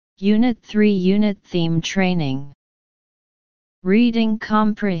Unit 3 Unit Theme Training. Reading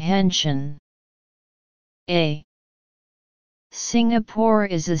Comprehension. A. Singapore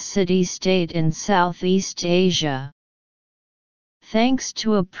is a city-state in Southeast Asia. Thanks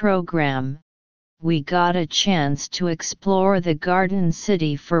to a program, we got a chance to explore the Garden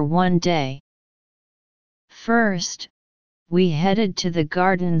City for one day. First, we headed to the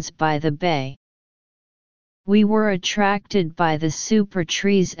gardens by the bay. We were attracted by the super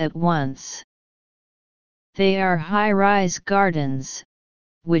trees at once. They are high-rise gardens,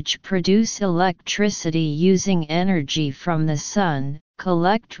 which produce electricity using energy from the sun,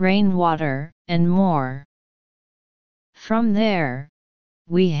 collect rainwater, and more. From there,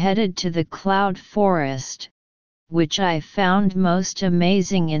 we headed to the cloud forest, which I found most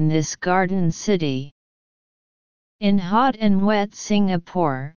amazing in this garden city. In hot and wet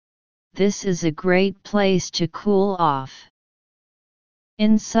Singapore, this is a great place to cool off.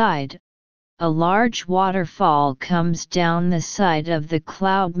 Inside, a large waterfall comes down the side of the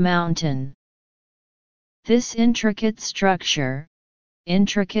cloud mountain. This intricate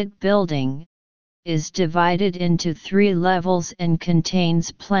building, is divided into 3 levels and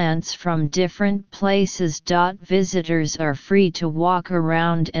contains plants from different places. Visitors are free to walk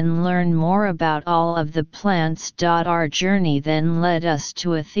around and learn more about all of the plants. Our journey then led us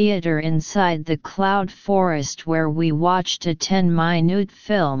to a theater inside the cloud forest where we watched a 10-minute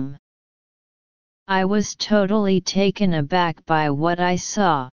film. I was totally taken aback by what I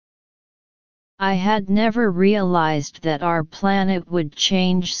saw. I had never realized that our planet would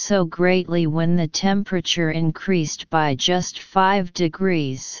change so greatly when the temperature increased by just 5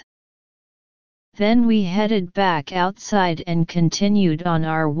 degrees. Then we headed back outside and continued on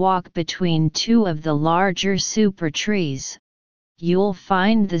our walk between 2 of the larger super trees. You'll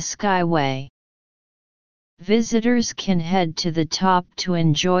find the Skyway. Visitors can head to the top to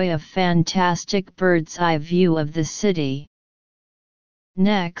enjoy a fantastic bird's-eye view of the city.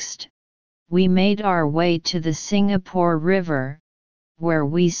 Next, we made our way to the Singapore River, where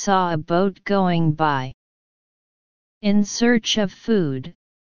we saw a boat going by. In search of food,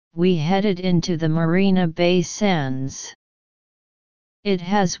 we headed into the Marina Bay Sands. It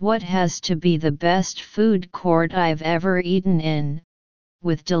has what has to be the best food court I've ever eaten in,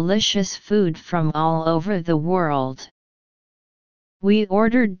 with delicious food from all over the world. We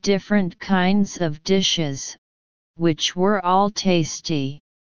ordered different kinds of dishes, which were all tasty.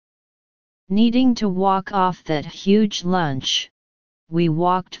 Needing to walk off that huge lunch, we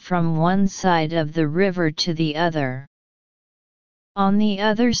walked from one side of the river to the other. On the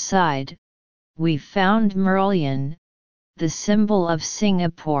other side, we found Merlion, the symbol of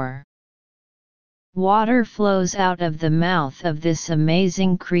Singapore. Water flows out of the mouth of this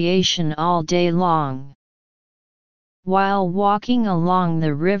amazing creation all day long. While walking along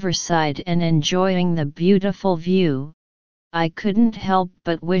the riverside and enjoying the beautiful view, I couldn't help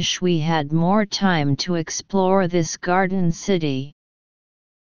but wish we had more time to explore this garden city.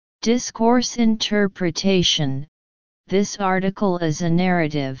 Discourse interpretation. This article is a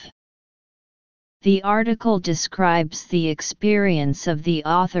narrative. The article describes the experience of the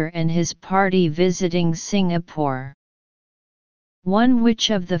author and his party visiting Singapore. 1. Which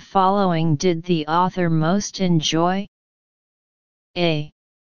of the following did the author most enjoy? A.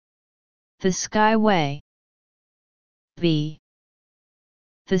 The Skyway. B.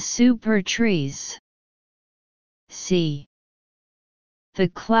 The super trees. C. The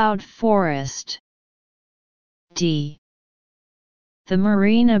cloud forest. D. The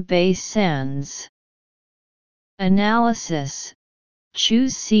Marina Bay Sands. Analysis.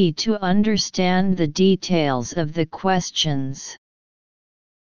 Choose C to understand the details of the questions.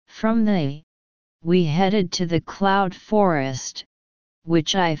 From we headed to the cloud forest,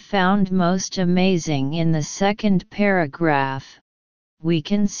 which I found most amazing. In the second paragraph, we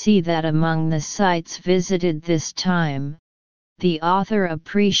can see that among the sites visited this time, the author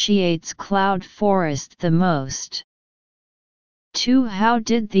appreciates cloud forest the most. 2. How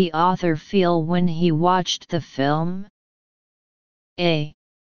did the author feel when he watched the film? A.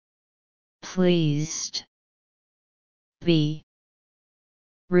 Pleased. B.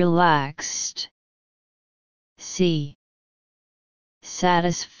 Relaxed. C.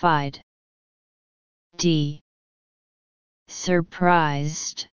 Satisfied. D.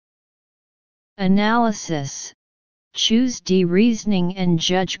 Surprised. Analysis. Choose D. Reasoning and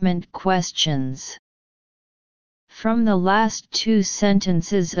judgment questions. From the last 2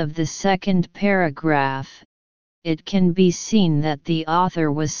 sentences of the second paragraph, it can be seen that the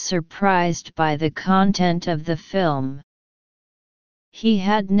author was surprised by the content of the film. He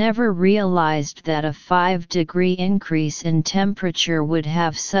had never realized that a 5-degree increase in temperature would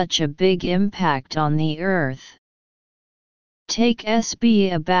have such a big impact on the Earth. Take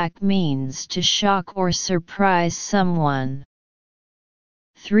SB aback means to shock or surprise someone.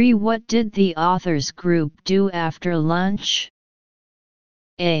 3. What did the authors group do after lunch?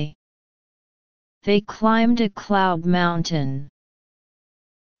 A. They climbed a cloud mountain.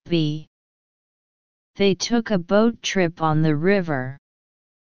 B. They took a boat trip on the river.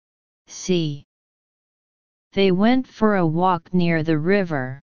 C. They went for a walk near the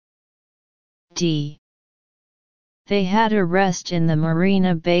river. D. They had a rest in the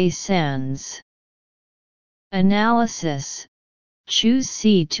Marina Bay Sands. Analysis. Choose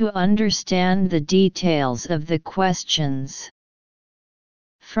C to understand the details of the questions.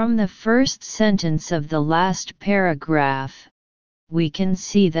 From the first sentence of the last paragraph, we can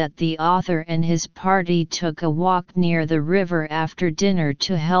see that the author and his party took a walk near the river after dinner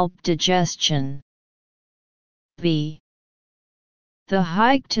to help digestion. B. The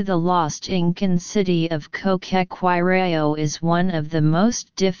hike to the lost Incan city of Coquequirao is one of the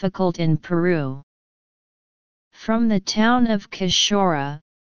most difficult in Peru. From the town of Quechora,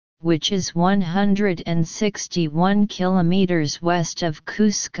 which is 161 kilometers west of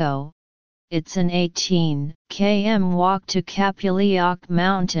Cusco, it's an 18 km walk to Capulaoc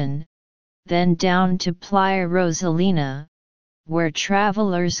Mountain, then down to Playa Rosalina, where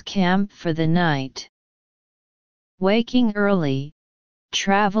travelers camp for the night. Waking early,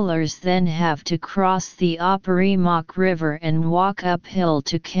 travelers then have to cross the Apurimac River and walk uphill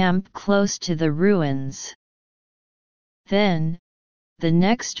to camp close to the ruins. Then, the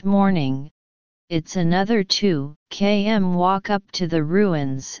next morning, it's another 2 km walk up to the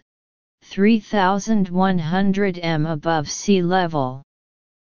ruins, 3,100 m above sea level.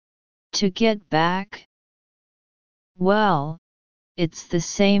 To get back? Well, it's the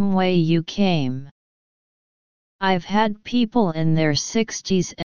same way you came. I've had people in their 60s